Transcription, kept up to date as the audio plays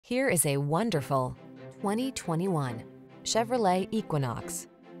Here is a wonderful 2021 Chevrolet Equinox.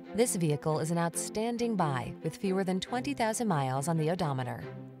 This vehicle is an outstanding buy with fewer than 20,000 miles on the odometer.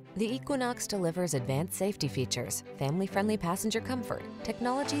 The Equinox delivers advanced safety features, family-friendly passenger comfort,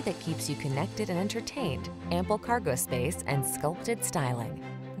 technology that keeps you connected and entertained, ample cargo space, and sculpted styling.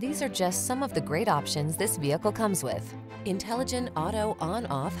 These are just some of the great options this vehicle comes with: intelligent auto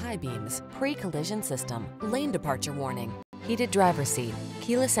on-off high beams, pre-collision system, lane departure warning, heated driver's seat,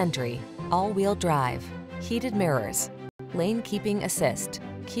 keyless entry, all-wheel drive, heated mirrors, lane keeping assist,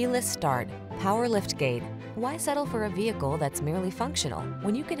 keyless start, power liftgate. Why settle for a vehicle that's merely functional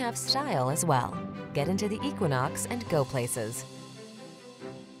when you can have style as well? Get into the Equinox and go places.